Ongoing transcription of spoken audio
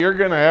You're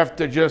going to have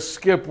to just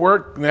skip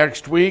work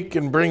next week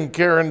and bring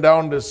Karen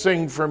down to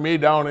sing for me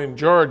down in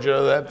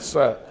Georgia. That's,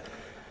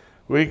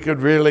 we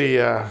could really,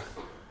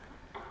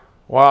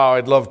 wow,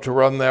 I'd love to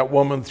run that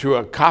woman through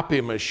a copy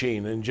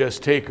machine and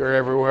just take her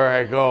everywhere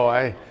I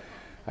go.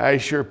 I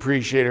sure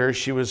appreciate her.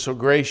 She was so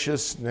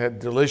gracious and had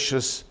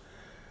delicious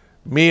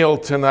meal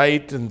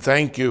tonight, and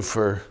thank you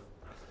for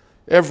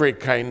every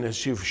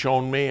kindness you've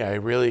shown me. I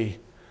really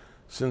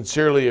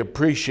sincerely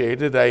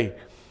appreciate it.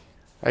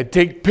 I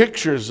take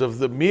pictures of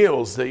the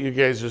meals that you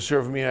guys are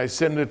serving me. I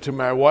send it to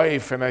my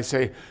wife and I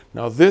say,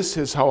 now this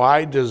is how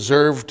I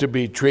deserve to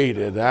be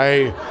treated.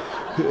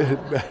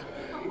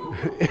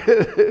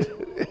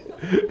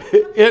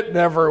 It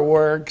never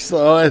works.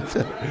 So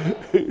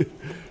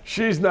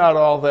she's not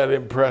all that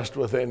impressed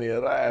with any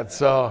of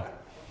that.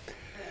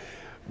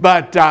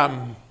 But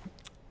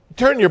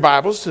turn your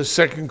Bibles to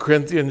 2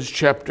 Corinthians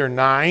chapter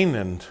 9,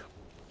 and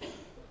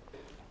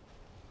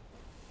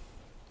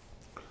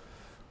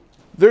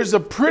there's a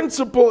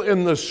principle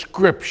in the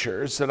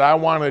scriptures that I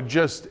want to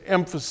just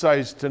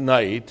emphasize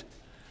tonight,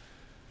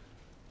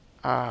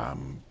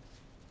 and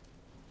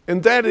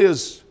that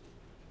is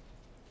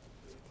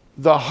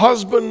the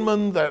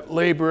husbandman that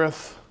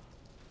laboreth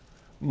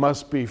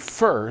must be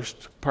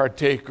first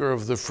partaker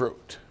of the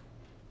fruit.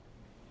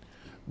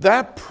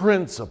 That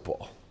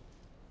principle,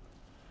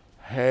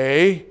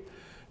 hey,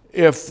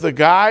 if the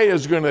guy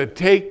is going to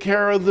take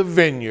care of the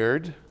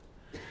vineyard,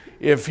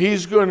 if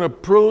he's going to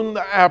prune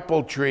the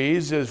apple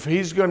trees, if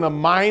he's going to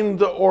mind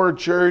the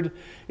orchard,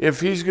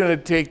 if he's going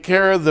to take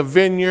care of the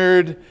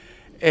vineyard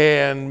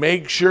and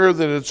make sure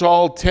that it's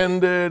all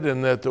tended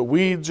and that the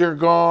weeds are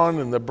gone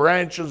and the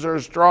branches are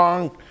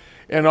strong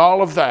and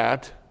all of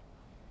that,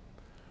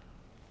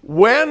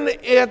 when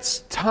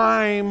it's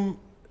time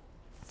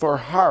for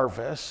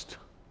harvest,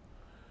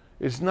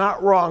 it's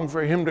not wrong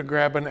for him to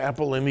grab an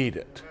apple and eat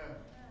it.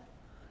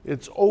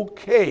 It's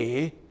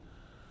okay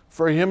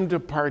for him to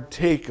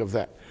partake of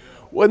that.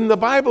 When the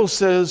Bible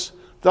says,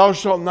 thou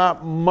shalt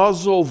not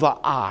muzzle the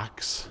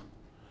ox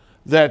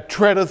that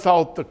treadeth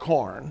out the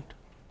corn,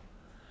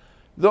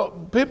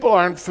 people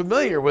aren't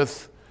familiar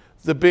with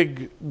the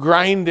big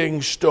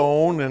grinding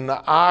stone and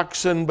the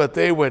oxen, but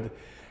they would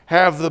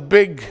have the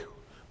big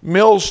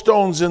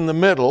millstones in the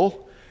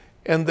middle,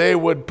 and they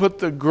would put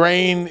the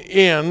grain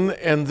in,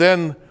 and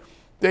then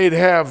they'd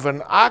have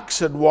an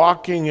oxen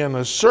walking in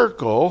a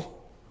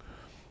circle,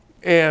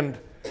 and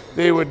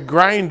they would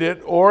grind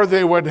it, or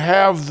they would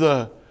have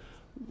the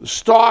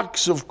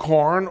stalks of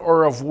corn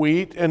or of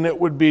wheat, and it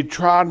would be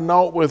trodden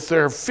out with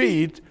their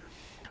feet.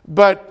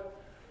 But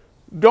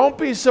don't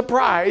be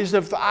surprised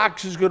if the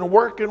ox is going to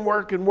work and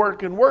work and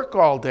work and work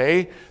all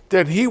day,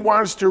 that he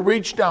wants to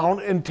reach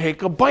down and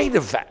take a bite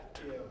of that.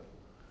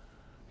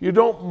 You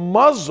don't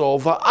muzzle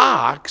the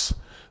ox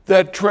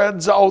that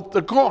treads out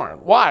the corn.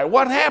 Why?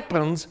 What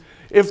happens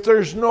if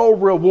there's no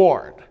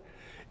reward?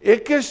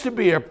 It gets to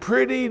be a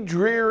pretty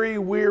dreary,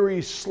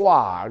 weary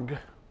slog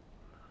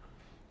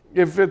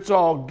if it's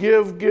all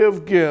give,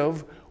 give,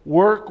 give,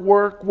 work,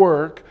 work,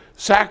 work,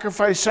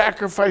 sacrifice,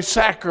 sacrifice,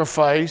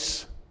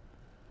 sacrifice,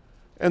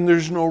 and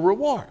there's no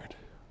reward.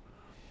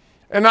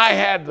 And I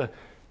had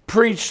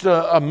preached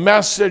a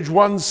message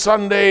one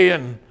Sunday,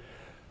 and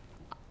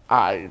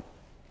I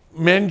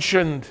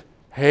mentioned,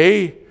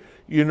 hey,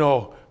 you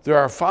know, there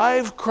are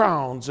 5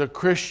 crowns a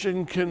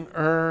Christian can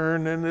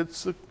earn, and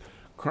it's the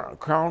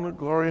crown of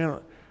glory.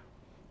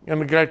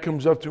 And the guy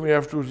comes up to me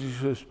afterwards, he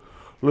says,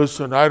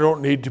 listen, I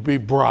don't need to be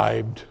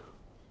bribed.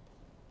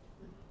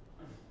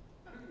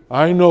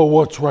 I know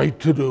what's right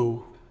to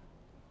do.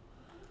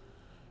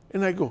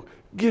 And I go,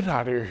 get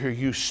out of here,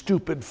 you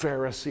stupid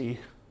Pharisee.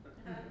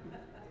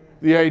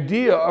 The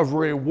idea of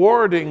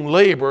rewarding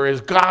labor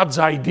is God's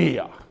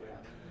idea.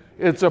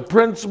 It's a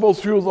principle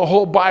through the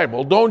whole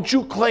Bible. Don't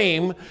you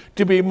claim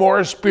to be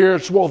more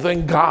spiritual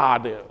than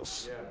God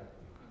is.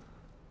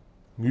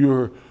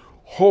 You're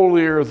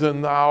holier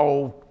than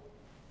thou,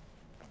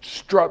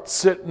 strut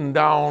sitting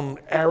down,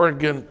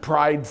 arrogant,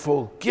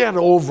 prideful. Get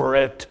over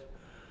it.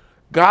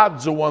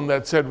 God's the one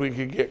that said we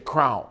could get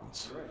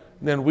crowns.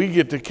 And then we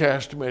get to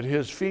cast them at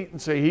his feet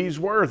and say he's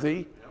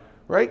worthy,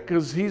 right?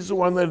 Because he's the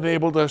one that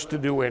enabled us to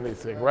do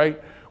anything,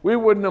 right? We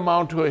wouldn't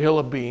amount to a hill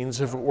of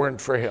beans if it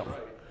weren't for him.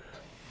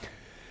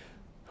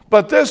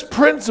 But this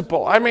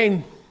principle, I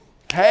mean,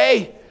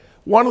 hey,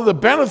 one of the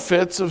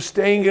benefits of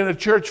staying in a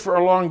church for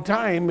a long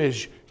time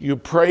is you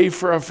pray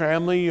for a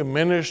family, you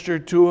minister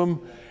to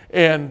them,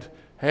 and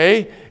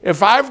hey,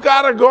 if I've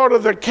got to go to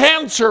the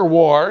cancer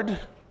ward,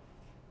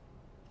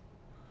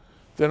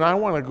 then I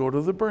want to go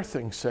to the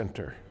birthing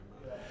center.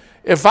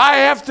 If I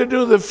have to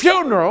do the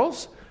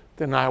funerals,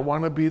 then I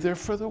want to be there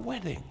for the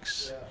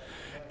weddings.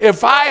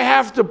 If I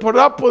have to put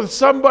up with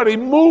somebody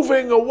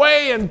moving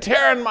away and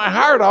tearing my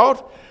heart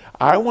out,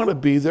 I want to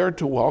be there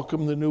to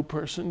welcome the new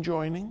person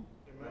joining.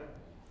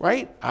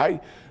 Right?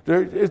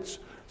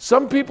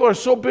 Some people are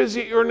so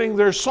busy earning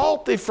their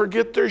salt, they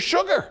forget their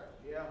sugar.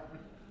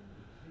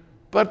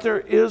 But there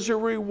is a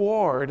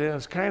reward, and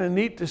it's kind of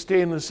neat to stay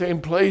in the same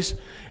place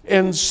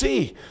and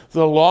see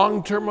the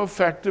long-term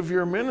effect of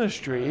your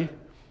ministry.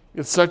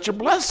 It's such a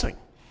blessing.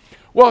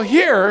 Well,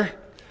 here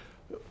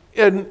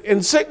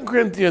in 2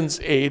 Corinthians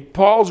 8,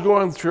 Paul's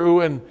going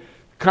through, and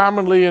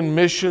commonly in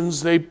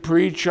missions, they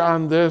preach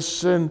on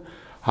this and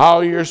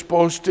how you're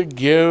supposed to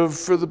give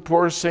for the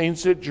poor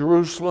saints at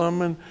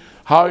Jerusalem and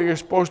how you're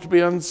supposed to be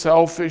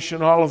unselfish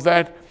and all of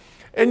that.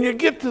 And you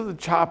get to the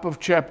top of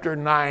chapter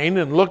 9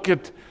 and look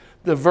at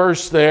the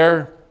verse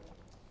there.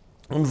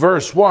 In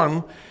verse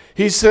 1,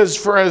 he says,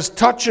 "For as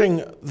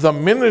touching the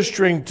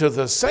ministering to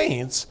the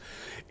saints,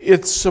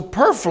 it's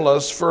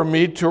superfluous for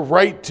me to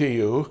write to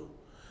you."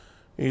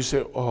 And you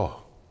say,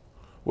 "Oh,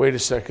 wait a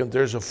second,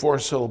 there's a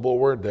 4-syllable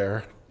word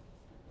there."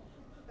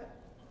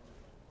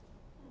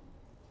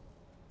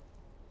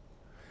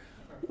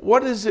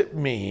 What does it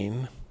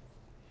mean?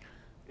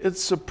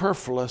 It's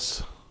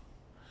superfluous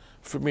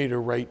for me to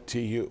write to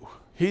you.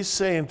 He's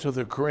saying to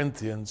the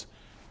Corinthians,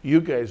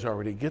 you guys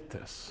already get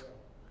this.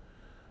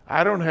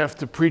 I don't have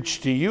to preach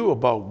to you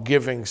about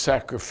giving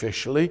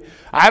sacrificially.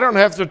 I don't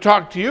have to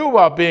talk to you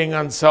about being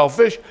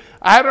unselfish.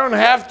 I don't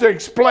have to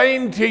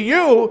explain to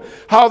you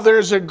how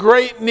there's a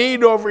great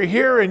need over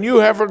here and you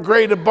have a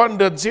great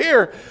abundance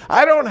here.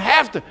 I don't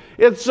have to.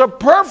 It's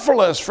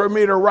superfluous for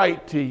me to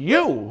write to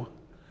you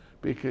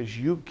because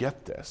you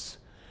get this.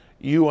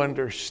 You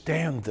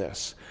understand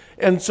this.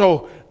 And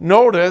so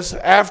notice,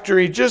 after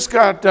he just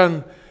got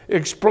done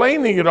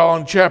explaining it all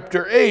in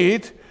chapter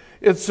 8,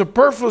 it's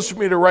superfluous for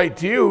me to write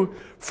to you,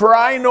 for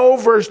I know,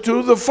 verse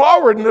 2, the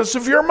forwardness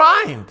of your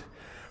mind,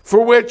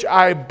 for which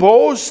I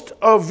boast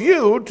of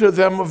you to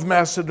them of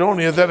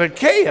Macedonia, that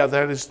Achaia,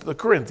 that is the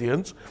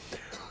Corinthians,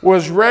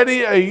 was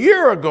ready a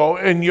year ago,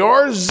 and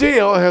your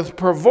zeal hath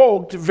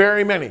provoked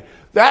very many.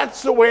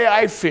 That's the way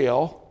I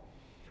feel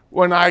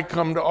when I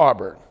come to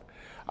Auburn.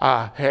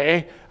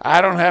 Hey,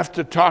 I don't have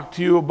to talk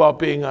to you about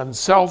being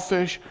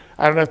unselfish.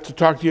 I don't have to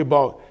talk to you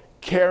about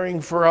caring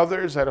for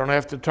others. I don't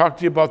have to talk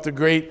to you about the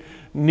great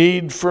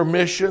need for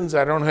missions.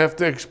 I don't have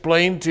to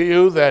explain to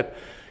you that,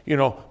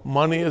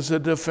 money is a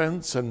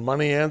defense and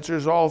money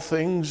answers all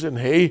things. And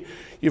hey,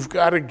 you've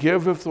got to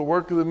give if the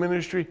work of the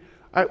ministry.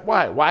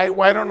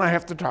 Why don't I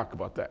have to talk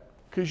about that?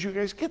 Because you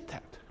guys get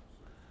that.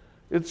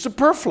 It's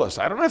superfluous.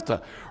 I don't have to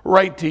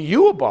write to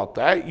you about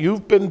that.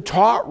 You've been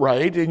taught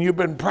right and you've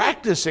been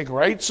practicing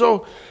right.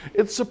 So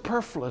it's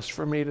superfluous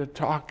for me to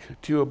talk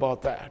to you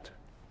about that.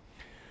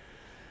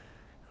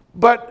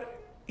 But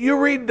you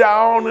read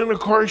down, and of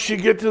course you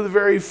get to the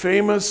very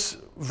famous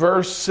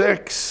verse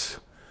 6.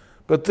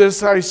 But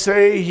this I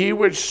say, he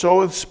which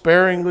soweth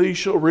sparingly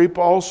shall reap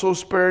also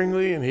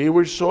sparingly, and he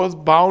which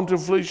soweth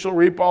bountifully shall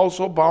reap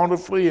also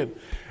bountifully. And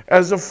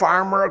as a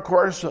farmer, of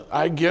course,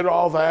 I get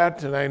all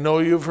that, and I know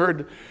you've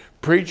heard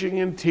preaching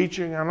and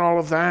teaching on all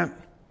of that.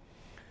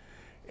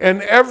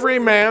 And every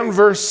man,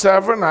 verse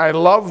 7, I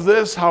love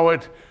this, how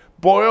it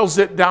boils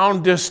it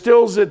down,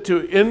 distills it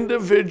to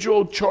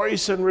individual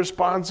choice and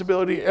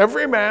responsibility.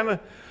 Every man,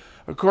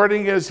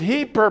 according as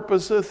he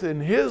purposeth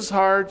in his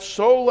heart,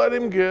 so let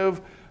him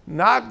give,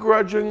 not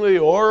grudgingly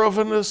or of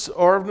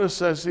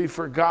necessity,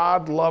 for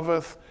God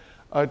loveth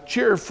a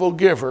cheerful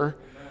giver,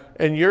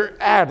 and your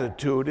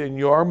attitude and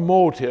your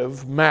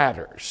motive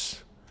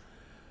matters.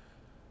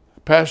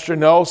 Pastor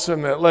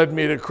Nelson, that led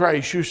me to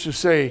Christ, used to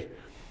say,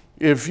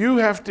 if you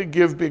have to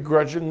give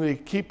begrudgingly,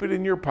 keep it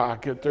in your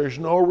pocket. There's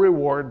no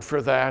reward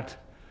for that.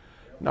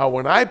 Now,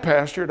 when I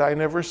pastored, I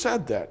never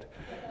said that.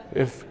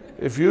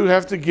 If you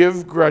have to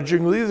give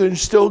grudgingly, then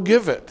still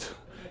give it.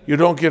 You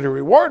don't get a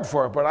reward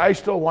for it, but I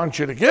still want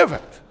you to give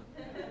it.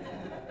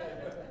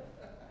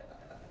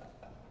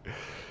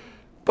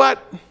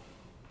 But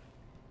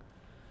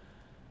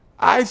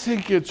I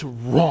think it's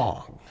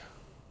wrong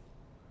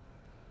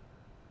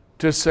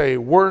to say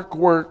work,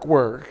 work,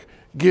 work,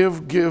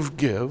 give, give,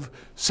 give,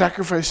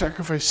 sacrifice,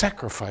 sacrifice,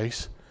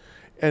 sacrifice,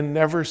 and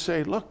never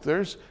say, look,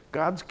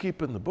 God's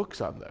keeping the books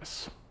on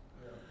this.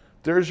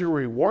 There's a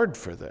reward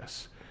for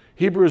this.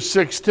 Hebrews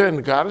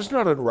 6:10, God is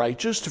not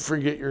unrighteous to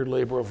forget your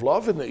labor of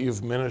love and that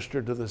you've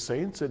ministered to the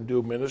saints and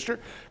do minister.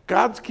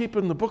 God's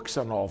keeping the books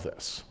on all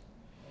this.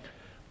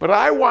 But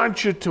I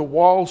want you to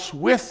waltz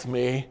with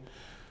me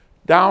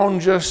down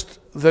just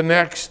the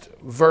next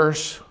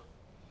verse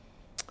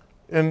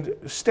and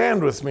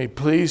stand with me,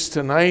 please,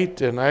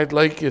 tonight. And I'd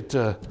like it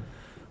to,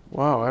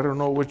 I don't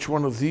know which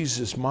one of these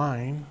is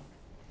mine.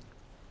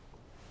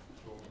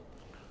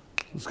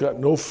 It's got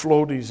no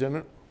floaties in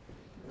it.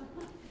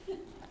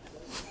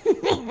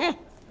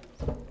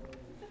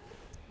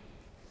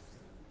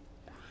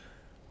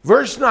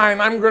 Verse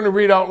 9, I'm going to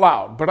read out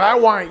loud, but I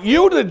want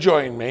you to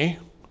join me,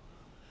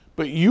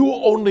 but you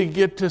only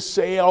get to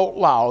say out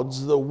loud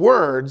the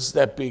words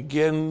that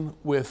begin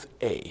with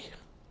A.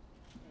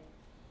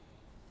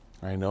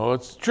 I know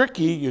it's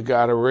tricky. You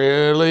got to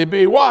really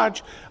be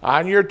watch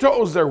on your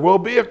toes. There will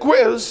be a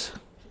quiz.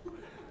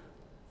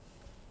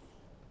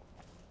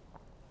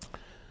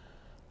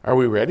 Are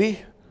we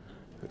ready?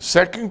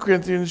 2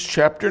 Corinthians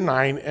chapter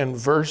 9 and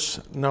verse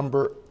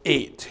number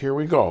 8. Here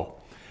we go.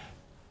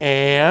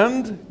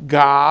 And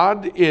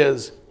God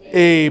is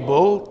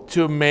able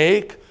to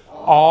make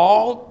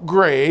all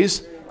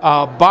grace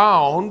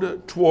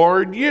abound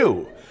toward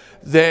you,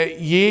 that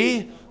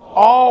ye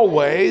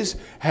always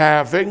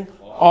having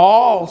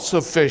all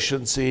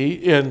sufficiency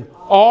in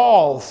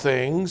all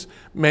things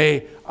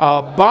may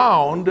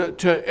abound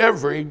to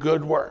every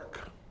good work.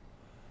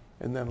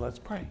 And then let's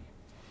pray.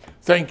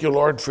 Thank you,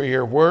 Lord, for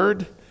your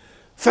word.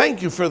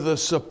 Thank you for the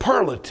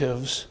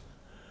superlatives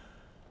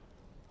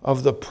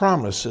of the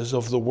promises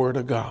of the Word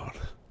of God.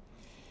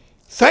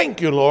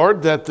 Thank you,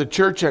 Lord, that the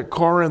church at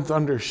Corinth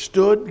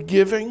understood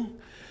giving,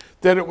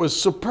 that it was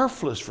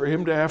superfluous for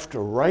him to have to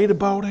write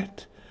about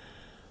it,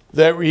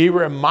 that he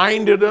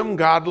reminded them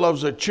God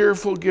loves a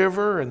cheerful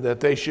giver and that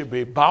they should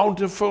be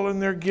bountiful in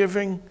their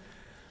giving.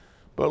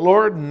 But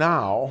Lord,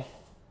 now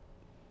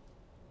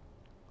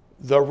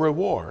the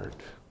reward,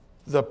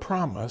 the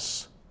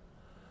promise,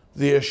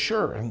 the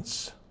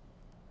assurance,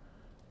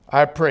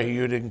 I pray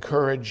you'd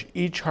encourage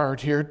each heart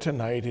here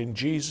tonight in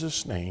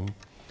Jesus' name.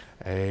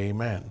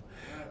 Amen.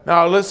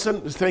 Now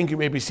listen, thank you,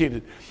 may be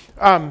seated.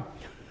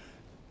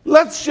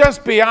 Let's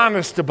just be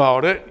honest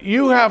about it.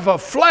 You have a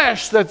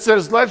flesh that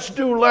says, let's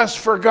do less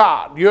for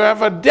God. You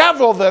have a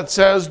devil that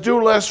says,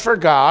 do less for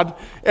God.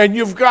 And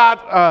you've got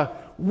a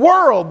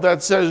world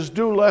that says,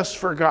 do less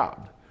for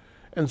God.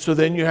 And so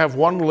then you have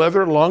one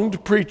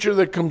leather-lunged preacher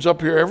that comes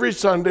up here every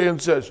Sunday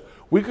and says,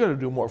 we got to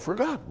do more for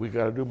God. We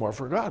got to do more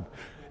for God.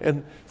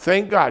 And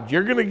thank God,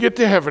 you're going to get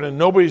to heaven and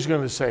nobody's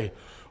going to say,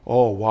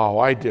 oh, wow,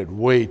 I did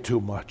way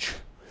too much.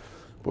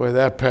 Boy,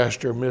 that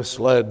pastor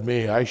misled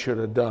me. I should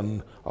have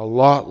done a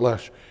lot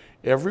less.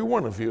 Every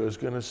one of you is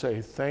going to say,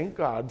 thank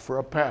God for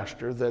a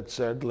pastor that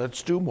said,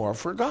 let's do more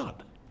for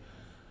God.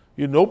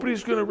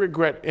 Nobody's going to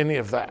regret any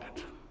of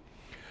that.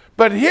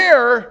 But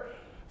here,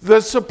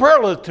 the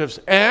superlatives,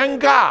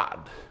 and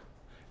God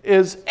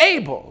is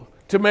able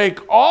to make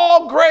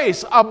all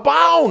grace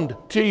abound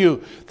to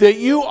you, that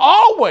you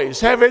always,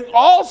 having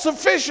all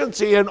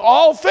sufficiency in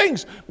all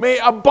things, may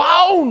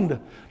abound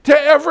to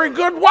every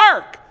good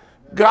work.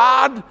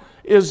 God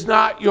is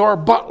not your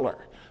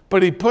butler,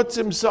 but he puts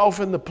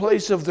himself in the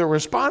place of the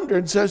responder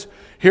and says,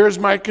 here's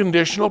my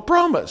conditional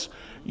promise.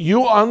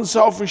 You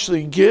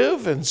unselfishly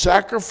give and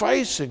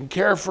sacrifice and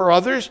care for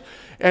others,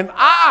 and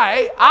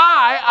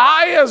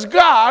I as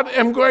God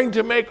am going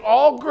to make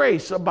all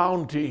grace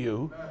abound to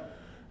you.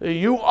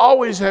 You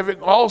always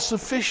having all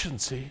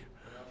sufficiency.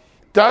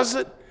 Does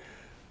it?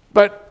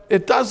 But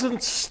it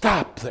doesn't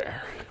stop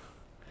there.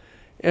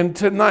 And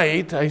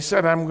tonight, I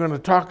said I'm going to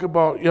talk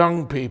about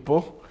young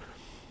people.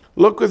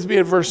 Look with me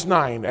at verse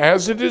 9.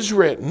 As it is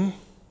written,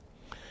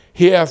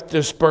 he hath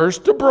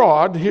dispersed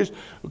abroad.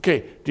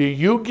 Do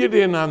you get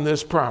in on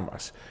this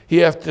promise? He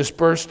hath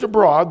dispersed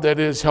abroad, that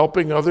is,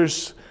 helping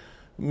others,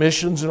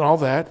 missions and all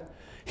that.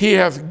 He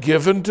hath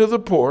given to the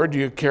poor. Do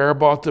you care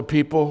about the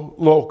people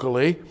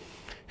locally?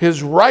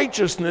 His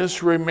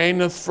righteousness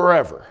remaineth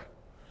forever.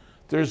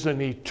 There's an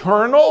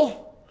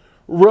eternal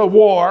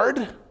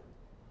reward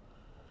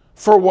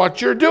for what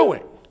you're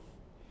doing.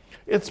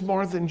 It's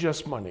more than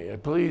just money.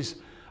 Please,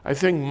 I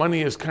think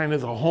money is kind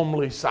of the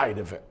homely side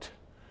of it.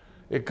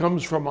 It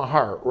comes from a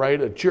heart,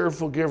 right? A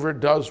cheerful giver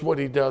does what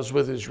he does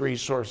with his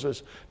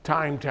resources,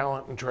 time,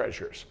 talent, and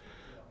treasures.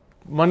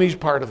 Money's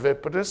part of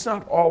it, but that's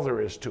not all there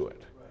is to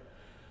it.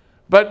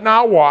 But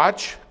now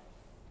watch.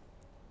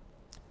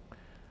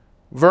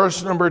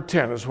 Verse number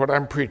 10 is what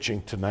I'm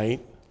preaching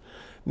tonight.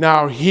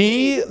 Now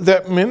he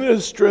that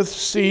ministereth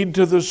seed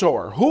to the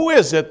sower. Who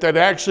is it that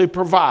actually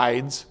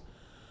provides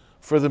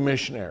for the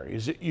missionary?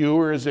 Is it you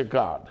or is it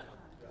God?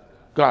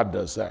 God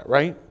does that,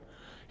 right?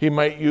 He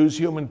might use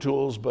human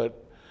tools,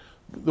 but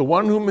the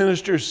one who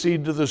ministers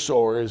seed to the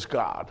sower is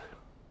God.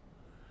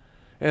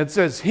 And it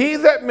says, he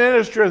that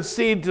ministereth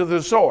seed to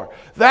the sower,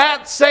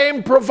 that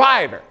same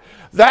provider,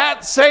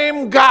 that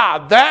same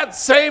God, that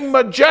same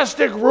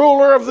majestic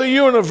ruler of the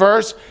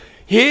universe,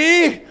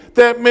 he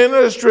that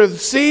ministereth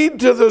seed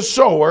to the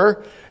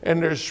sower,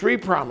 and there's three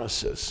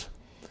promises.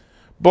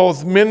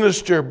 Both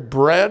minister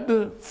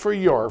bread for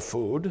your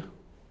food,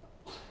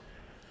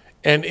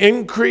 and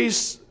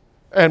increase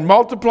and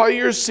multiply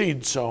your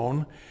seed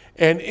sown,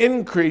 and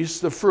increase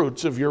the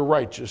fruits of your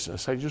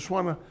righteousness.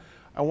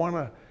 I want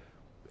to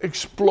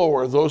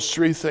explore those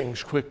three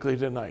things quickly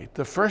tonight.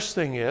 The first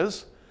thing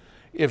is,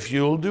 if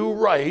you'll do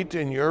right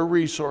in your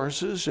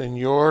resources and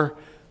you're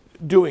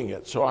doing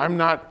it. So I'm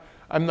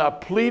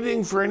not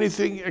pleading for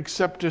anything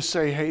except to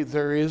say, hey,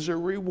 there is a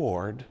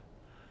reward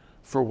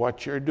for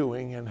what you're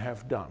doing and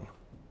have done.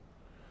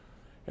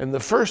 And the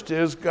first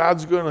is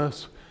God's going to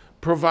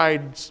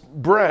provide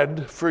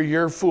bread for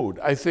your food.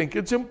 I think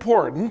it's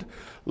important.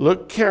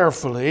 Look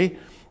carefully.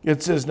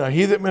 It says, now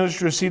he that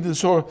ministereth seed to the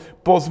sower,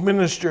 both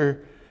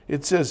minister,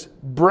 it says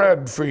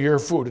bread for your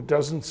food. It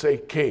doesn't say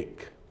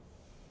cake.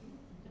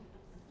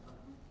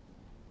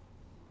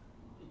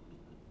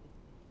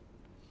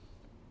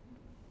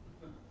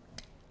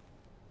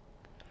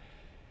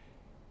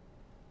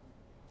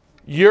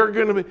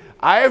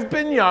 I have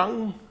been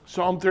young,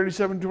 Psalm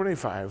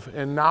 37:25.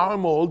 And now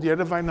I'm old, yet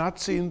have I not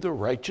seen the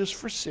righteous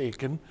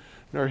forsaken,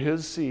 nor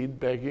his seed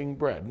begging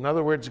bread. In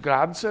other words,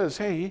 God says,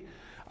 hey,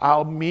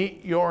 I'll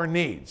meet your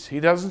needs. He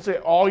doesn't say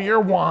all your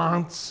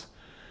wants.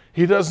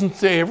 He doesn't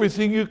say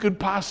everything you could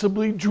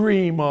possibly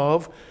dream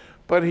of.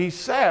 But he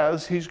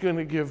says he's going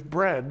to give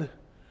bread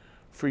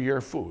for your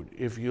food.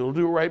 If you'll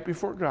do right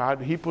before God,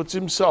 he puts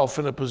himself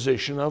in a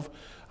position of,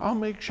 I'll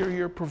make sure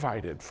you're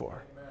provided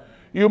for. Amen.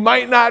 You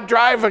might not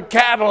drive a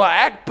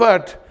Cadillac,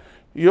 but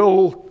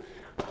you'll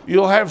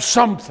have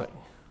something.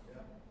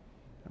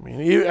 I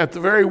mean, at the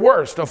very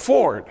worst, a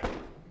Ford.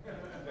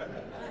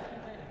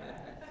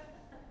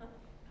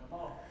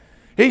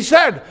 He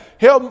said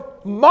he'll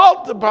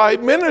multiply,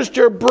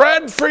 minister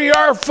bread for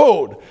your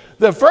food.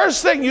 The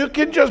first thing, you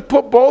can just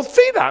put both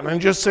feet on and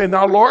just say,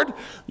 now, Lord,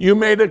 you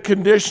made a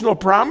conditional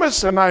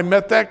promise and I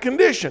met that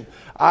condition.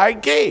 I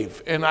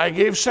gave, and I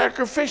gave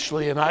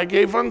sacrificially, and I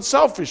gave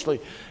unselfishly.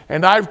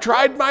 And I've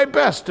tried my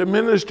best to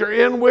minister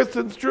in, with,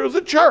 and through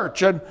the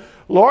church. And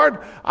Lord,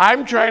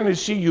 I'm trying to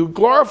see you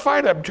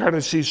glorified. I'm trying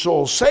to see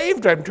souls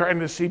saved. I'm trying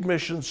to see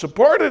missions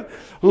supported.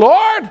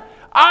 Lord,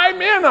 I'm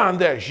in on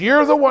this.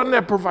 You're the one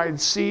that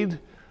provides seed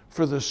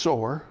for the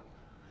sower.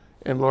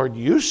 And Lord,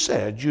 you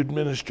said you'd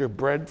minister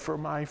bread for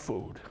my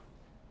food.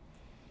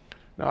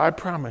 Now, I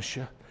promise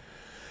you,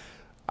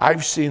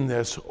 I've seen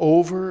this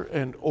over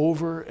and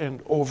over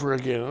and over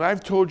again. And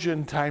I've told you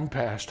in time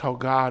past how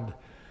God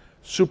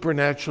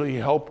supernaturally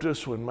helped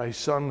us when my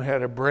son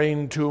had a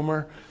brain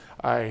tumor.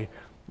 I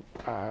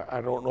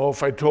don't know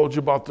if I told you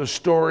about the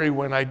story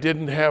when I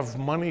didn't have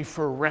money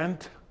for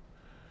rent,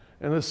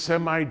 and a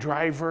semi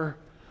driver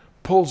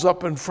pulls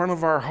up in front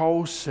of our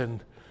house,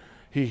 and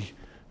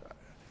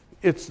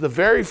it's the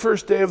very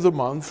first day of the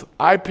month.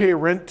 I pay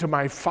rent to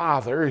my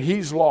father.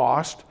 He's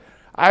lost.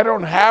 I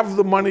don't have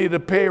the money to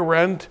pay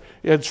rent.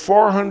 It's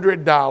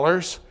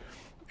 $400.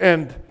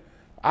 And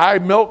I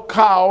milk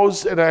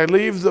cows, and I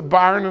leave the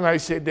barn, and I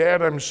say,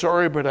 Dad, I'm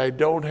sorry, but I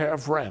don't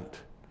have rent.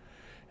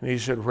 And he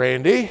said,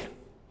 Randy,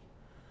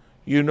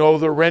 you know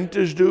the rent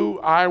is due.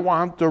 I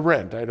want the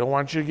rent. I don't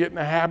want you to get in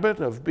the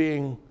habit of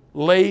being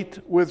late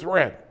with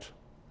rent.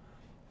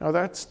 Now,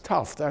 that's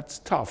tough. That's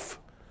tough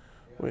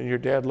when your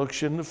dad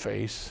looks you in the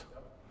face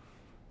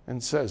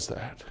and says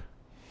that.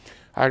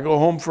 I go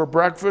home for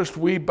breakfast.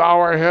 We bow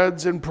our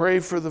heads and pray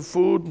for the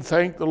food and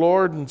thank the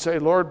Lord and say,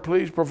 Lord,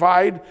 please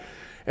provide.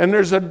 And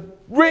there's a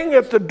ring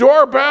at the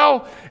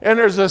doorbell, and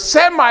there's a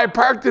semi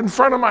parked in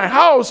front of my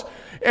house,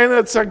 and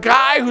it's a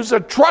guy who's a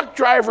truck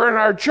driver in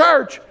our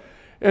church.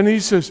 And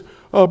he says,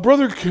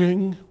 Brother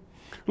King,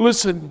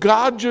 listen,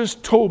 God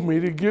just told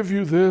me to give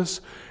you this,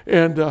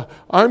 and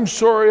I'm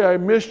sorry I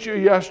missed you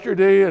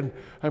yesterday, and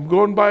I'm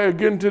going by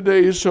again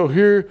today, so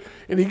here.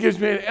 And he gives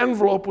me an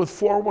envelope with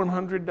 4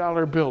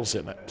 $100 bills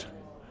in it.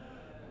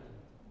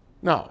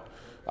 Now,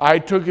 I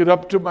took it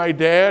up to my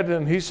dad,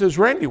 and he says,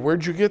 Randy,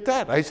 where'd you get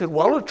that? I said,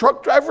 well, a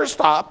truck driver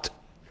stopped.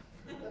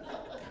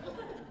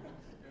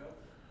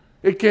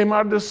 It came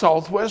out of the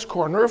southwest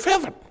corner of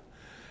heaven.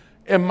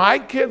 And my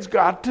kids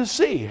got to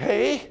see,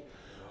 hey,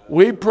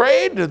 we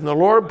prayed, and the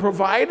Lord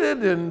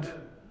provided, and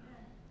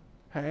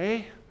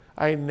hey,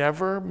 I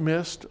never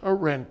missed a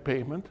rent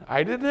payment.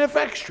 I didn't have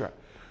extra.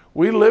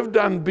 We lived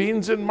on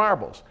beans and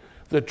marbles.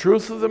 The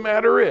truth of the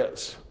matter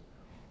is,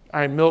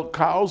 I milked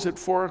cows at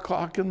 4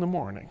 o'clock in the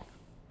morning.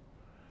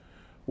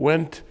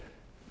 Went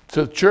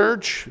to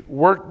church,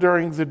 worked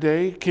during the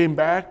day, came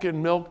back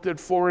and milked at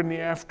 4 in the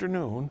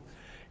afternoon.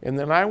 And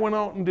then I went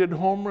out and did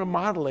home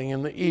remodeling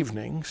in the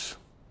evenings.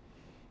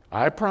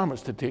 I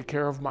promised to take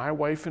care of my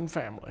wife and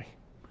family.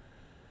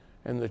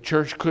 And the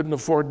church couldn't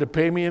afford to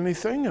pay me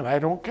anything, and I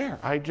don't care.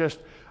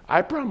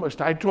 I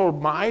promised. I told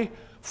my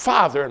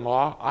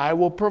father-in-law, I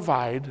will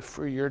provide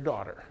for your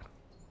daughter.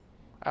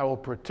 I will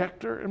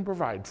protect her and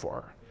provide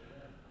for her.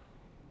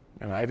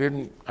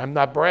 And I'm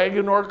not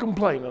bragging or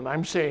complaining.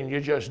 I'm saying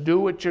you just do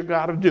what you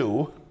got to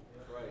do.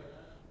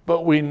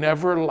 But we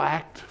never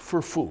lacked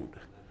for food.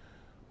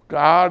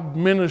 God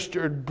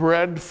ministered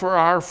bread for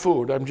our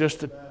food. I'm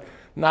just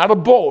not a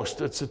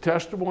boast. It's a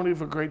testimony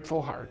of a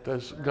grateful heart.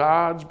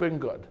 God's been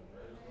good.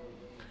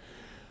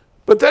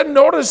 But then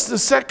notice the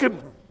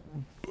second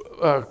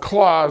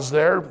clause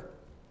there,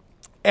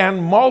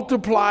 and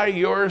multiply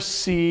your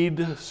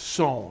seed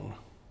sown.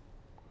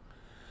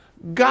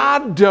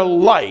 God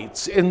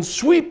delights in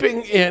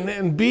sweeping in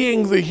and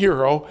being the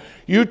hero.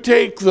 You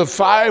take the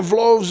 5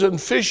 loaves and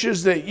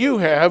fishes that you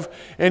have,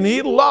 and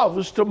he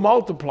loves to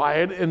multiply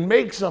it and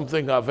make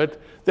something of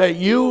it that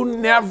you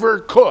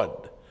never could.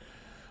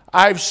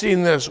 I've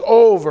seen this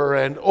over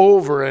and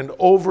over and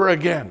over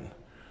again.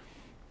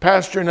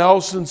 Pastor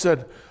Nelson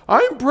said,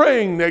 I'm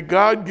praying that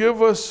God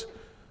give us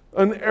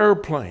an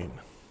airplane.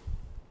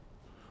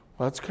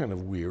 Well, that's kind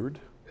of weird.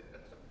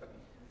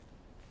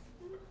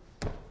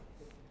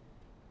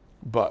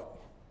 But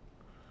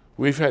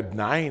we've had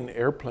 9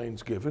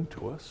 airplanes given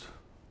to us.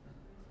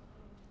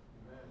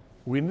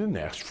 We didn't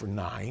ask for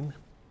 9.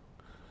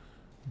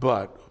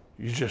 But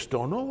you just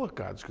don't know what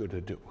God's going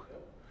to do.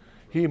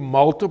 He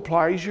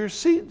multiplies your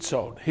seed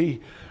sown.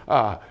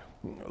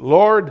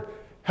 Lord,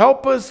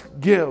 help us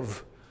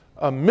give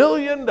 $1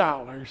 million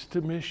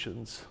to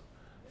missions.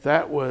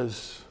 That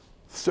was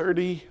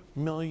 $30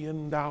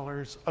 million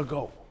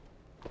ago.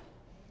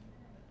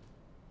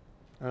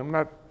 I'm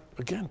not,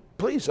 again,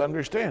 please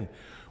understand,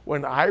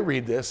 when I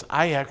read this,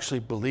 I actually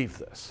believe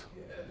this.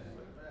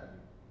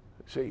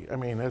 See, I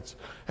mean,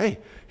 hey,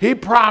 he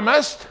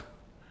promised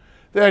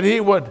that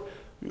he would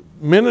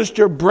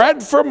minister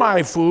bread for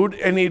my food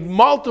and he'd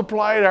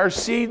multiply our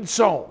seed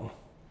sown.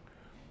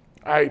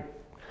 I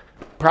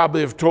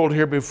probably have told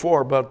here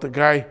before about the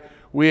guy,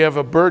 we have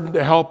a burden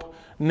to help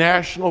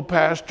national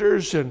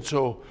pastors, and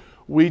so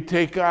we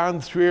take on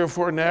 3 or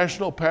 4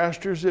 national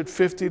pastors at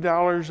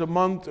 $50 a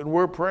month, and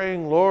we're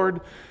praying,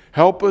 Lord,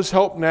 help us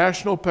help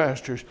national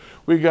pastors.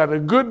 We got a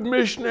good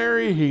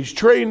missionary. He's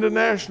trained a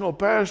national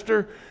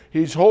pastor.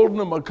 He's holding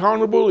them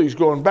accountable. He's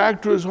going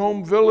back to his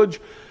home village.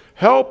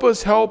 Help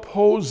us help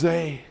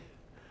Jose.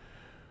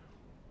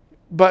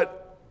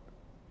 But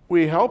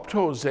we helped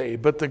Jose,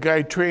 but the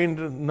guy trained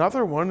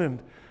another one, and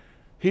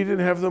he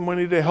didn't have the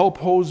money to help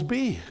Hose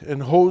B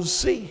and Hose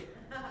C.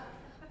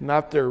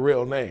 Not their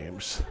real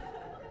names.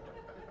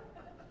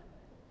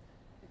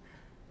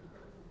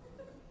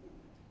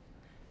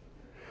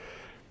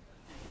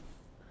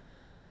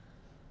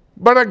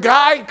 But a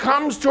guy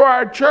comes to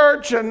our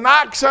church and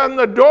knocks on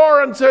the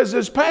door and says,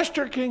 is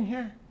Pastor King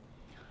here?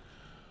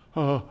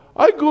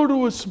 I go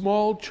to a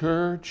small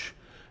church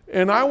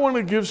and I want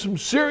to give some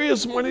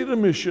serious money to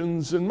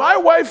missions. And my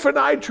wife and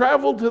I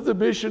traveled to the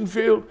mission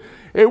field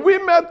and we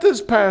met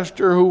this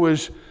pastor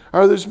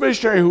this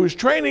missionary who was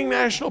training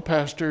national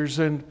pastors.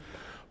 And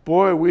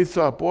boy, we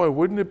thought,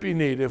 wouldn't it be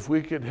neat if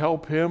we could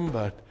help him?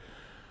 But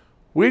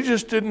we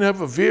just didn't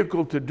have a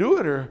vehicle to do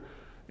it or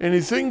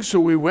anything. So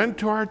we went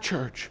to our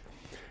church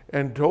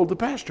and told the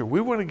pastor,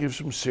 we want to give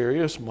some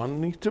serious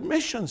money to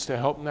missions to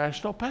help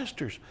national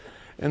pastors.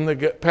 And the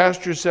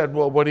pastor said,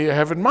 well, what do you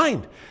have in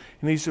mind?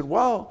 And he said,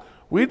 well,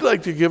 we'd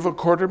like to give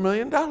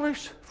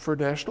 $250,000 for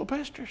national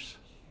pastors.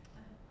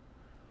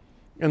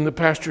 And the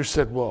pastor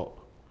said, well,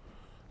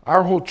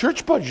 our whole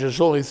church budget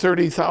is only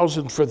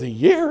 $30,000 for the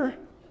year.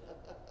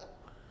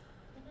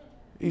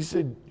 He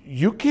said,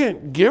 you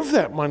can't give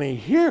that money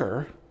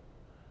here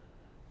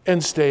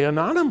and stay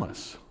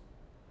anonymous.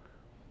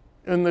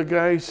 And the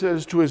guy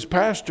says to his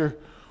pastor,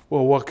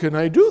 well, what can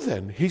I do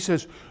then? He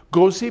says,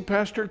 go see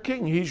Pastor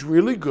King. He's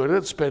really good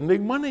at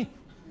spending money.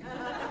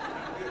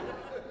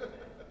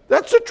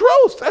 That's the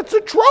truth. That's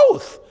the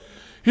truth.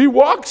 He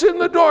walks in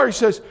the door. He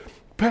says,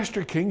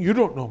 Pastor King, you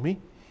don't know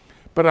me,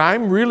 but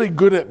I'm really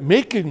good at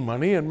making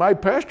money. And my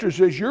pastor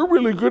says, you're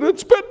really good at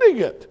spending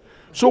it.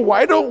 So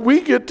why don't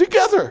we get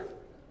together?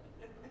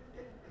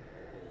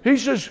 He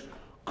says,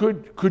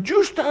 could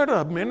you start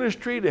a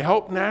ministry to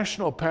help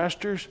national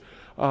pastors?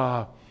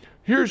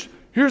 Here's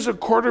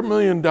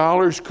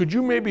 $250,000. Could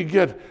you maybe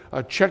get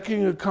a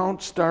checking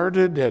account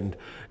started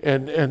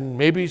and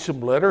maybe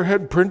some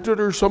letterhead printed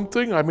or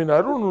something? I mean,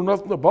 I don't know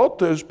nothing about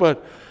this,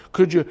 but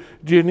do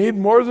you need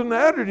more than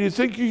that, or do you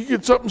think you could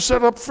get something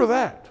set up for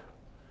that?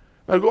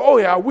 I go, oh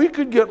yeah, we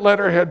could get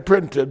letterhead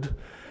printed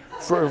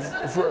for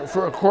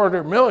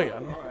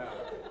 $250,000.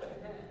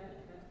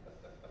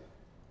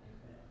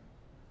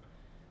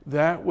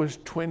 That was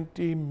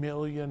 $20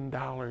 million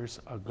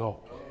ago.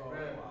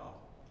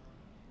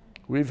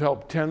 We've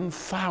helped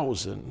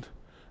 10,000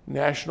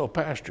 national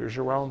pastors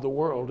around the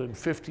world in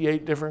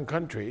 58 different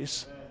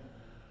countries.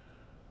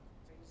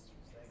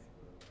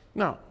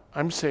 Now,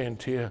 I'm saying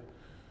to you,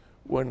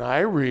 when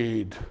I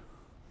read,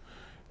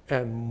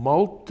 and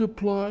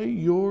multiply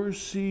your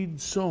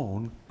seed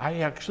sown, I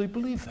actually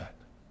believe that.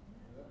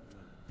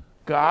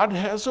 God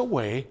has a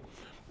way.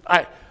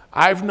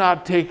 I've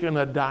not taken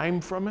a dime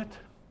from it.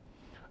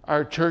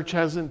 Our church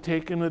hasn't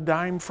taken a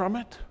dime from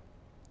it.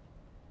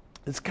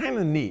 It's kind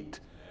of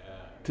neat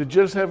to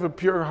just have a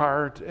pure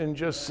heart and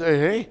just say,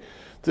 hey,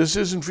 this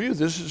isn't for you,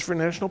 this is for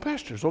national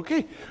pastors.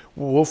 Okay,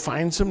 we'll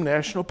find some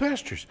national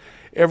pastors.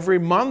 Every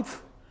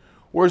month,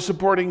 we're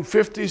supporting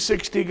 50,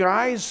 60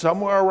 guys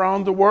somewhere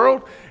around the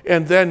world,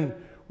 and then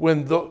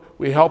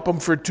we help them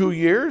for 2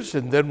 years,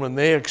 and then when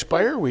they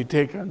expire, we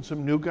take on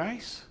some new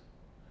guys.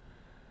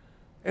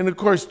 And of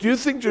course, do you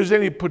think there's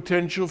any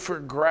potential for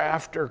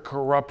graft or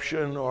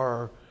corruption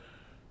or,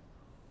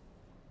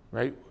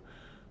 right?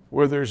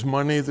 Where there's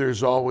money,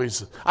 there's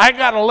always... I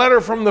got a letter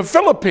from the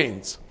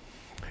Philippines.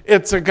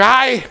 It's a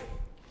guy,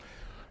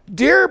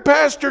 dear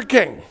Pastor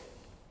King,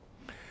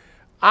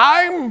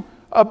 I'm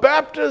a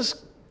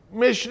Baptist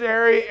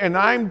missionary and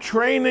I'm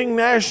training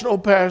national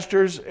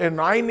pastors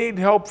and I need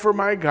help for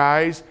my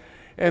guys.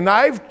 And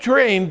I've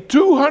trained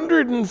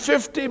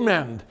 250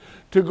 men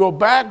to go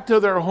back to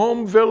their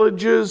home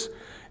villages.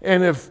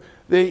 And if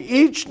they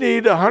each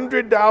need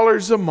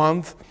 $100 a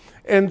month,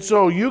 and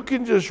so you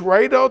can just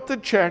write out the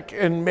check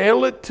and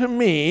mail it to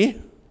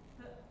me,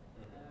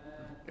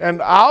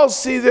 and I'll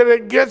see that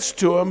it gets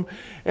to them.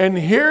 And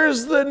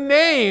here's the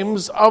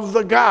names of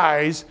the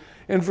guys.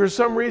 And for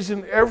some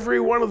reason, every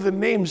one of the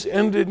names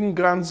ended in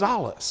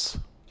Gonzalez.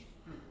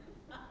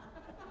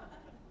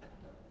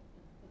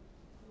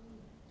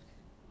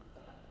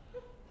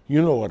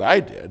 You know what I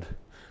did?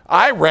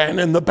 I ran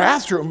in the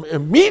bathroom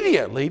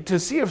immediately to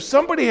see if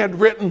somebody had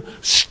written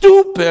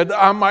stupid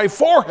on my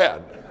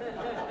forehead.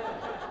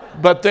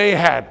 But they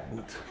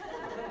hadn't.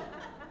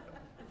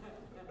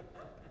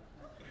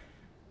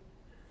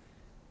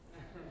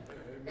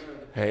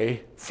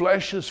 Hey,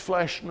 flesh is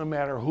flesh no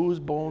matter whose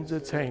bones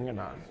it's hanging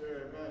on.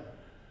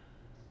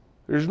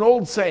 There's an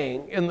old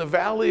saying, in the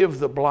valley of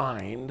the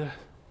blind,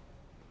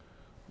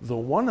 the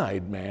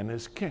one-eyed man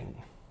is king.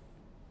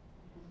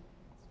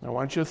 I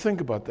want you to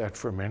think about that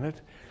for a minute.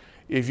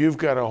 If you've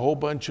got a whole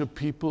bunch of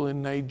people in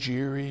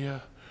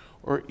Nigeria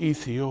or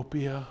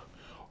Ethiopia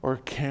or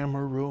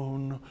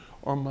Cameroon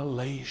or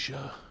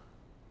Malaysia,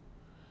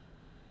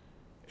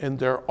 and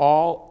they're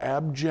all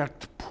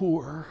abject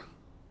poor,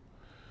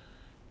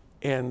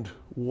 and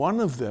one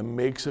of them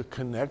makes a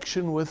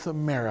connection with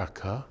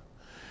America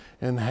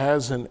and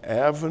has an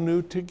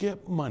avenue to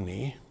get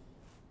money,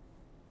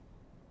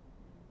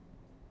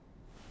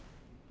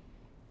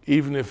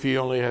 even if he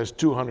only has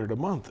 $200 a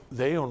month,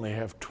 they only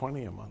have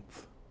 $20 a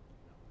month.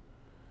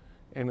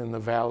 And in the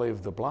valley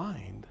of the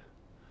blind,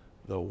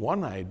 the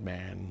one-eyed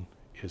man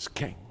is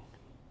king.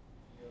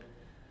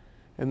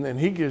 And then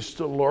he gets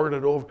to lord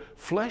it over.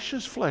 Flesh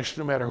is flesh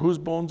no matter whose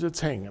bones it's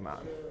hanging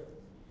on.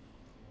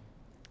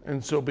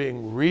 And so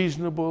being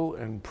reasonable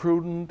and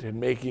prudent and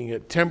making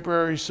it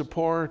temporary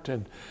support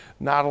and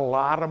not a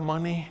lot of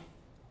money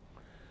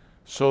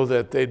so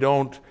that they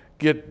don't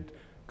get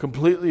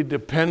completely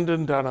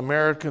dependent on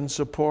American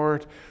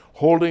support,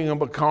 holding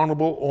them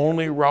accountable,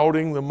 only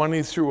routing the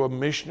money through a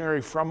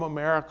missionary from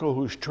America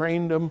who's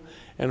trained them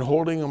and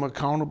holding them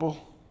accountable.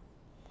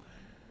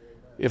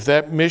 If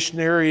that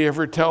missionary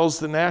ever tells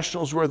the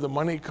nationals where the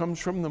money comes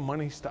from, the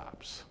money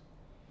stops.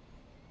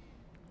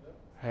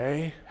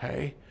 Hey,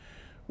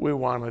 we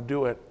want to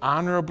do it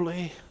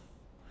honorably,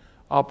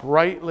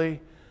 uprightly,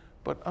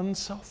 but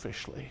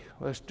unselfishly.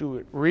 Let's do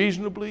it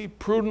reasonably,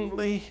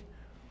 prudently,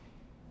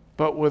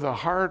 but with a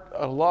heart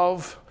of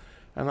love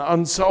and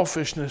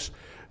unselfishness.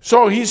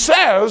 So he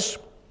says,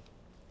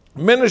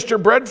 minister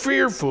bread for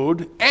your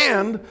food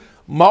and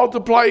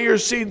multiply your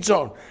seed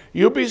sown.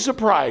 You'll be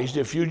surprised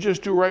if you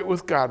just do right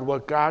with God,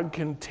 what God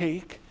can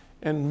take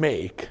and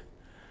make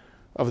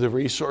of the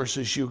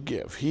resources you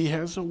give. He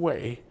has a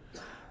way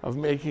of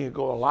making it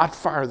go a lot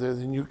farther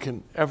than you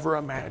can ever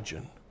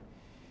imagine.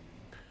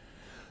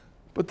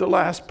 But the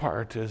last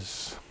part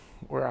is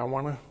where I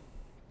want to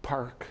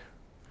park.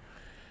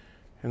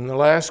 In the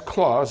last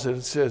clause,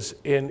 it says,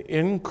 and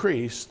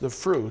increase the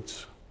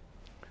fruits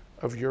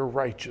of your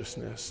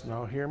righteousness.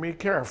 Now, hear me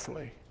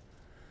carefully.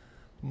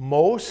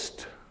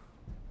 Most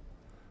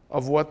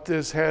of what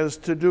this has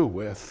to do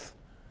with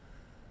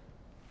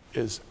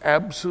is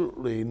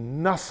absolutely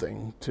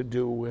nothing to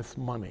do with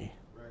money.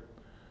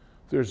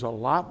 There's a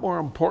lot more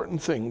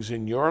important things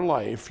in your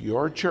life,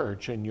 your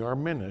church, and your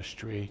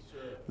ministry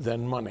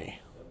than money.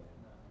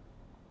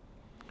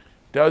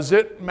 Does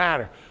it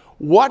matter?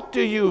 What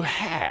do you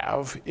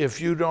have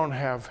if you don't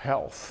have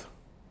health?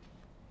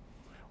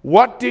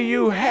 What do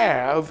you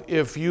have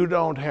if you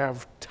don't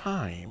have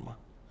time?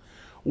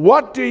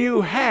 What do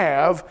you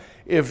have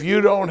if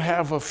you don't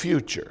have a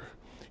future?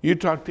 You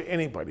talk to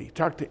anybody.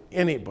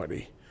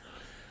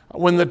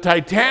 When the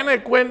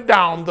Titanic went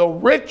down, the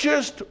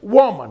richest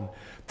woman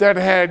that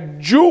had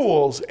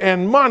jewels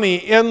and money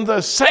in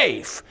the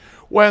safe,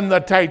 when the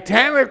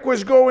Titanic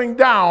was going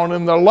down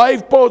and the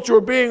lifeboats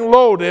were being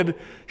loaded,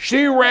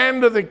 she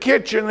ran to the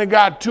kitchen and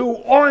got 2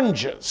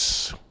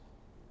 oranges.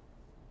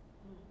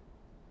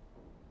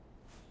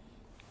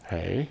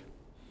 Hey,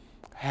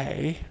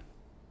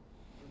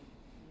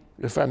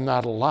 if I'm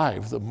not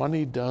alive, the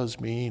money does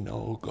me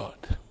no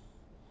good.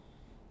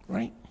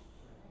 Right?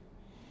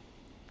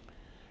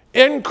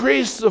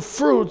 Increase the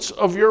fruits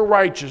of your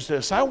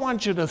righteousness. I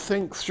want you to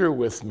think through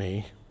with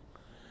me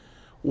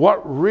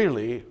what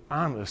really,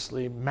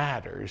 honestly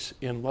matters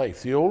in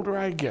life. The older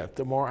I get,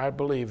 the more I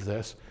believe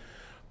this.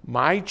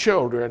 My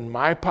children,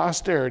 my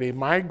posterity,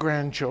 my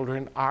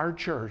grandchildren, our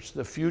church,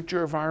 the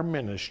future of our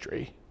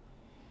ministry,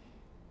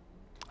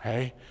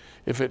 hey,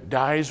 if it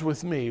dies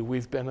with me,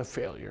 we've been a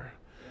failure.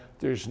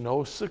 There's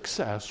no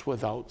success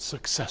without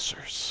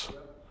successors.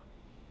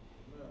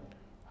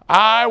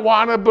 I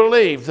want to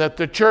believe that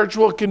the church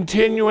will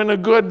continue in a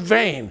good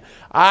vein.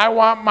 I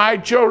want my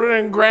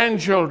children and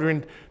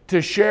grandchildren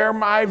to share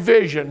my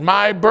vision,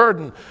 my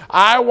burden.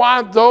 I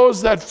want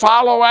those that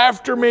follow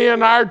after me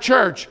in our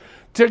church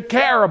to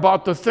care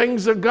about the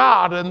things of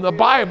God and the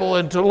Bible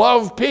and to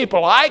love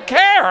people. I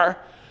care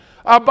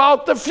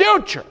about the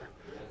future.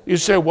 You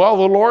say, well,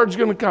 the Lord's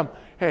going to come.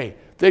 Hey,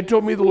 they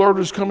told me the Lord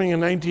was coming in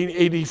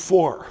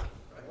 1984.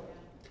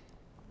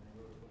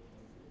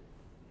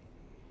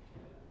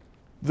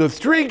 The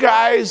 3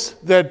 guys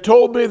that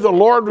told me the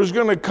Lord was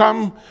going to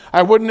come,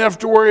 I wouldn't have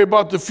to worry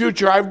about the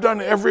future. I've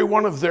done every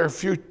one of their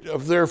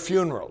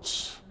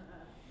funerals.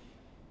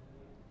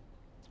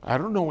 I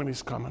don't know when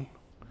he's coming.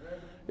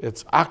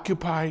 It's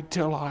occupied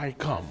till I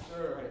come.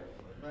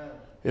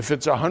 If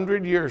it's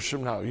 100 years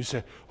from now, you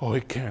say, oh,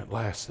 it can't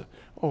last.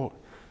 Oh,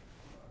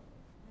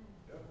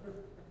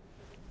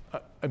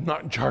 I'm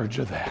not in charge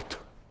of that.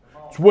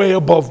 It's way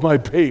above my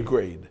pay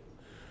grade.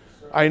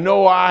 I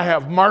know I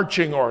have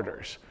marching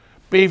orders.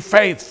 Be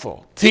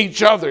faithful.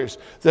 Teach others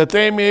that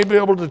they may be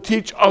able to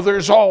teach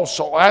others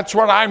also. That's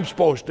what I'm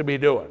supposed to be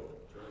doing.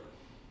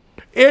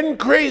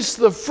 Increase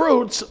the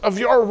fruits of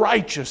your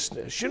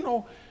righteousness. You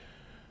know,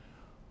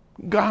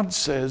 God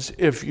says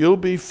if you'll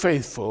be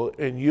faithful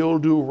and you'll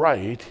do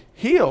right,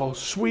 he'll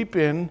sweep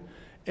in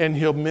and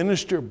he'll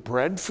minister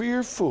bread for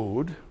your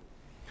food,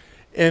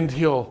 and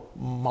he'll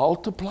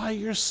multiply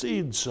your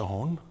seed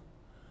sown,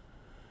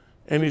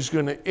 and he's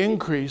going to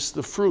increase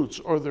the fruits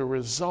or the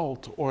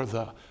result or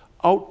the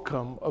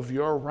outcome of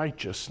your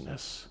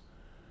righteousness.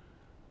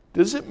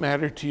 Does it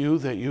matter to you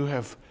that you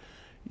have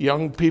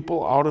young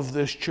people out of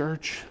this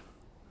church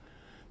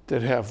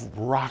that have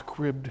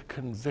rock-ribbed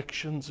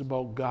convictions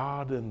about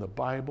God and the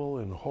Bible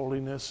and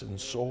holiness and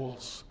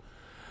souls?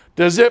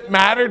 Does it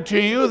matter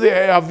to you that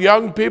you have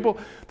young people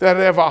that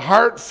have a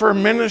heart for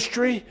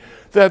ministry,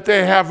 that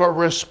they have a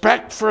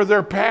respect for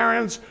their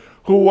parents,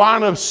 who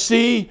want to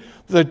see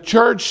the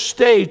church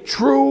stay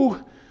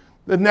true?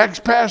 The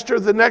next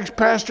pastor, the next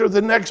pastor,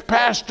 the next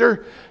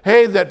pastor.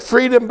 Hey, that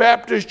Freedom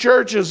Baptist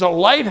Church is a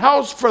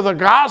lighthouse for the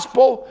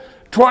gospel.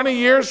 20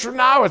 years from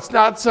now, it's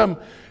not some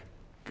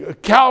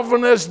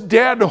Calvinist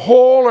dead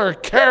hole or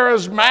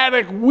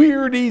charismatic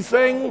weirdy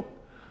thing.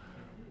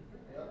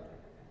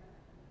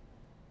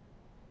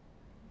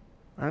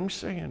 I'm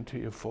saying to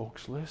you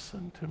folks,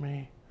 listen to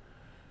me.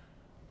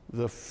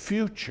 The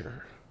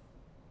future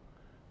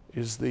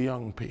is the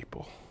young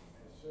people.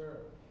 Yes, sir.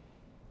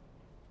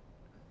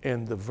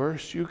 And the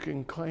verse you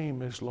can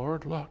claim is,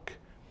 Lord, look,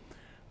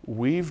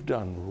 we've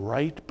done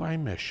right by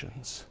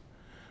missions.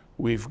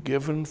 We've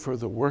given for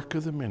the work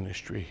of the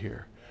ministry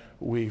here.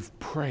 We've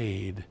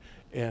prayed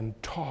and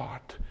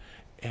taught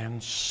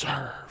and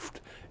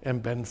served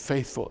and been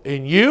faithful.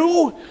 And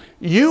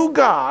you,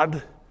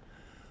 God,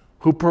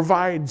 who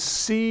provides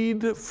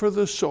seed for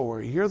the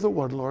sower, you're the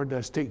one, Lord,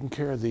 that's taking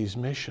care of these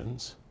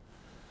missions.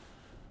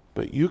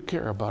 But you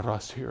care about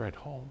us here at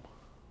home.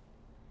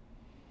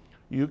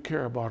 You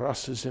care about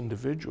us as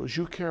individuals.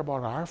 You care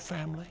about our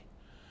family.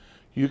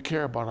 You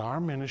care about our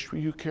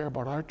ministry. You care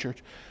about our church.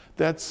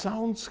 That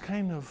sounds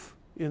kind of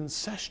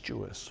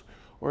incestuous,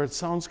 or it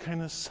sounds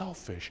kind of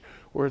selfish,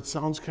 or it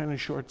sounds kind of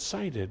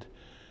short-sighted.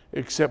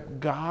 Except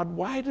God,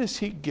 why does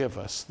he give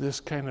us this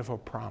kind of a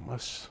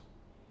promise?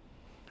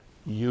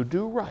 You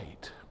do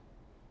right.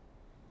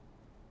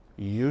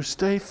 You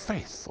stay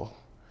faithful.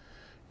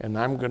 And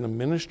I'm going to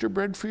minister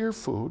bread for your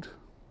food.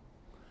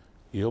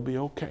 You'll be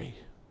okay.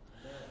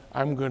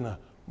 I'm going to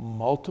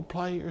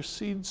multiply your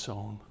seed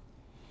sown,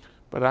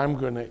 but I'm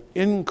going to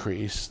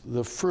increase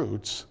the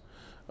fruits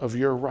of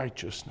your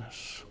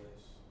righteousness.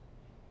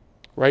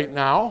 Right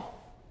now,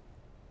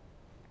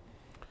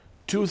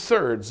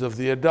 2/3 of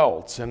the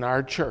adults in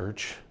our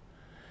church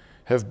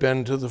have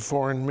been to the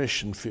foreign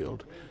mission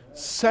field.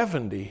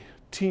 70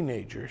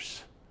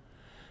 teenagers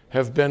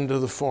have been to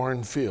the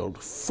foreign field.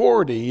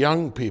 40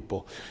 young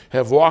people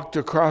have walked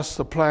across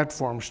the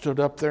platform, stood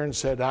up there and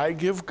said, I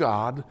give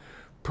God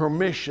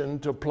permission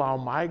to plow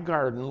my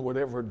garden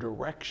whatever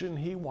direction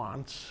he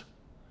wants.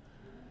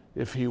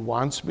 If he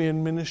wants me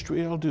in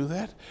ministry, I'll do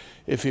that.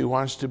 If he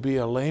wants to be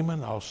a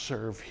layman, I'll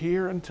serve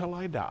here until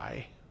I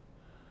die.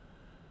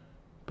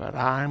 But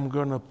I'm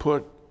going to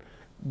put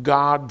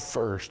God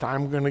first.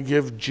 I'm going to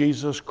give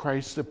Jesus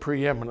Christ the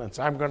preeminence.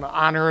 I'm going to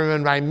honor him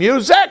in my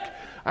music.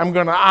 I'm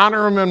going to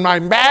honor him in my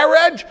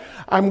marriage.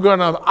 I'm going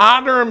to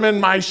honor him in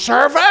my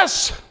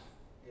service.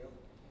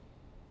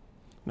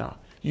 Now,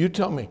 you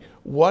tell me,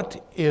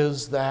 what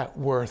is that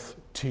worth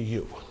to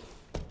you?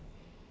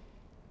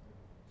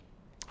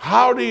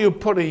 How do you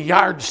put a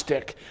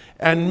yardstick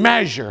and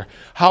measure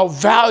how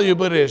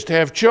valuable it is to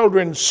have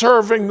children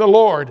serving the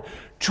Lord,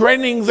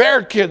 training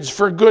their kids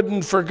for good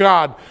and for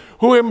God,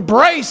 who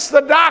embrace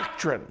the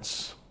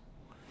doctrines,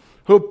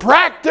 who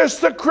practice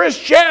the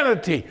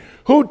Christianity,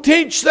 who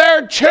teach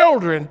their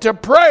children to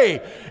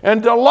pray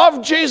and to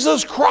love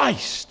Jesus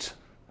Christ?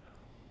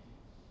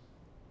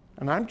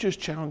 And I'm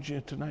just challenging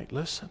you tonight.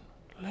 Listen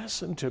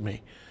to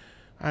me.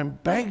 I'm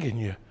begging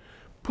you,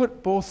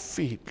 put both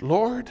feet.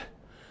 Lord,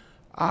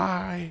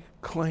 I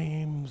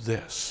claim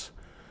this.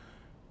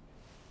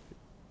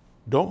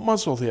 Don't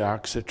muzzle the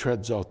ox that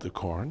treads out the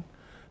corn.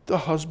 The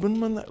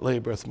husbandman that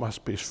laboreth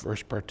must be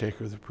first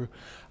partaker of the fruit.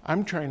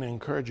 I'm trying to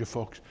encourage you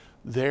folks,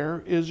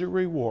 there is a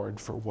reward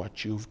for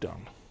what you've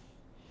done.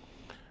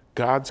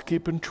 God's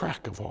keeping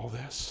track of all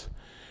this.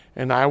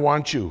 And I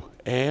want you,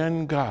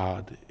 and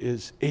God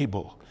is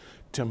able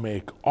to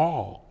make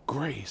all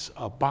grace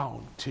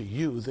abound to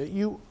you, that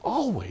you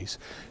always,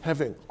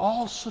 having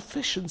all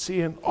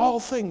sufficiency in all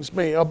things,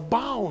 may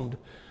abound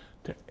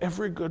to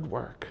every good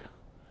work.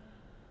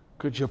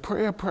 Could you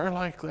pray a prayer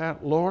like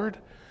that? Lord,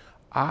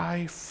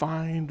 I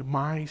find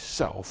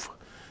myself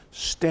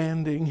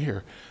standing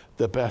here.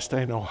 The best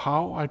I know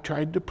how, I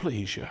tried to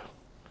please you.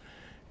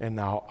 And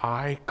now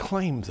I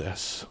claim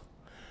this.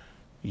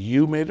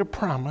 You made a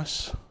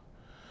promise.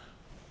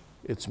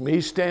 It's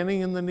me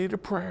standing in the need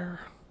of prayer.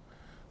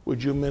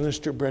 Would you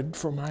minister bread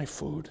for my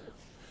food?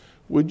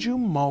 Would you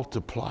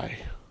multiply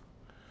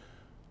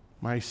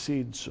my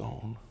seed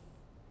sown?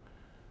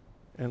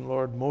 And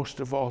Lord, most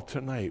of all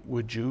tonight,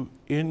 would you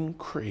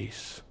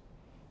increase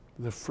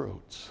the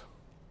fruits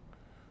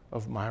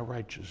of my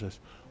righteousness?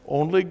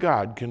 Only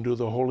God can do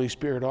the Holy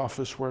Spirit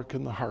office work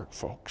in the heart,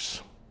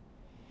 folks.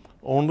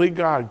 Only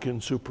God can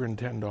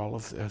superintend all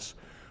of this.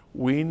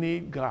 We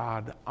need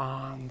God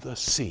on the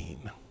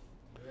scene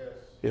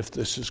if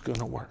this is going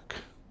to work.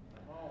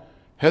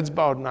 Heads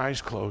bowed and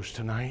eyes closed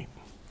tonight.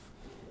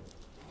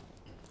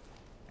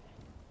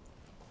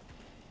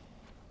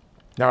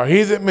 Now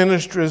he that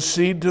ministereth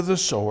seed to the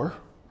sower,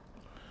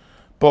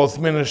 both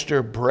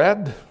minister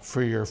bread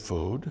for your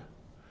food,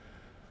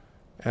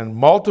 and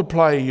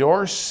multiply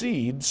your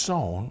seed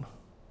sown,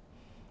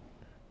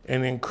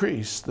 and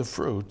increase the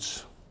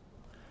fruits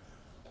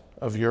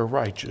of your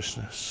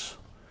righteousness.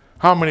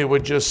 How many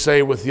would just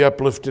say with the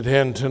uplifted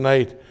hand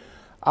tonight,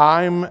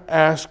 I'm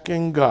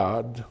asking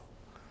God,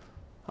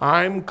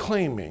 I'm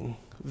claiming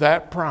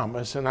that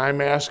promise, and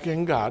I'm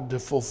asking God to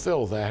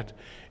fulfill that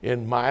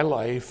in my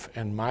life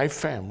and my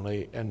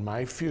family and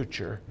my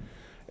future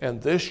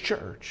and this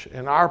church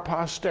and our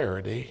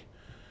posterity.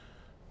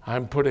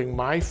 I'm putting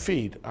my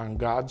feet on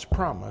God's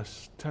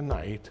promise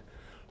tonight.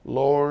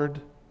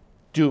 Lord,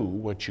 do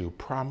what you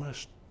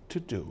promised to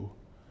do.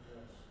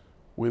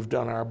 We've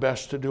done our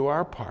best to do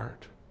our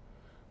part.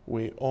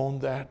 We own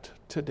that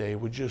today.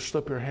 Would you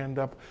slip your hand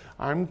up?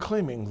 I'm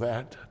claiming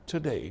that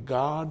today.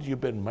 God,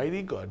 you've been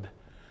mighty good.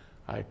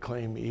 I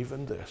claim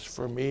even this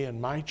for me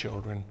and my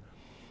children.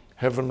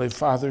 Heavenly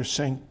Father,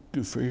 thank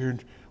you for your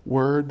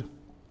word.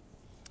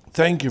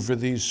 Thank you for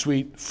these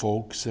sweet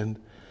folks, and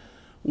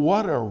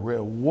what a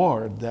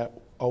reward that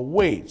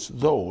awaits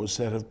those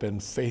that have been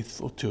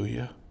faithful to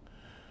you.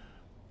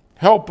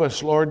 Help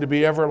us, Lord, to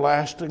be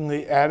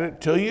everlastingly at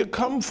it till you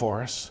come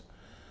for us.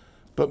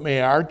 But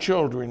may our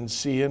children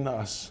see in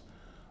us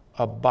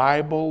a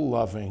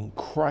Bible-loving,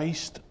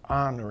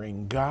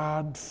 Christ-honoring,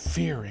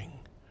 God-fearing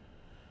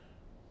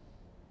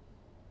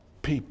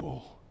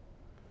people.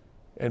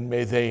 And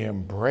may they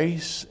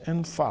embrace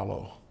and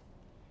follow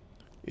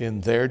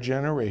in their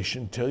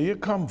generation till you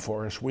come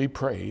for us, we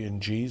pray in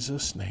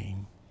Jesus'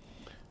 name.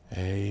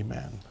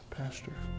 Amen. Pastor.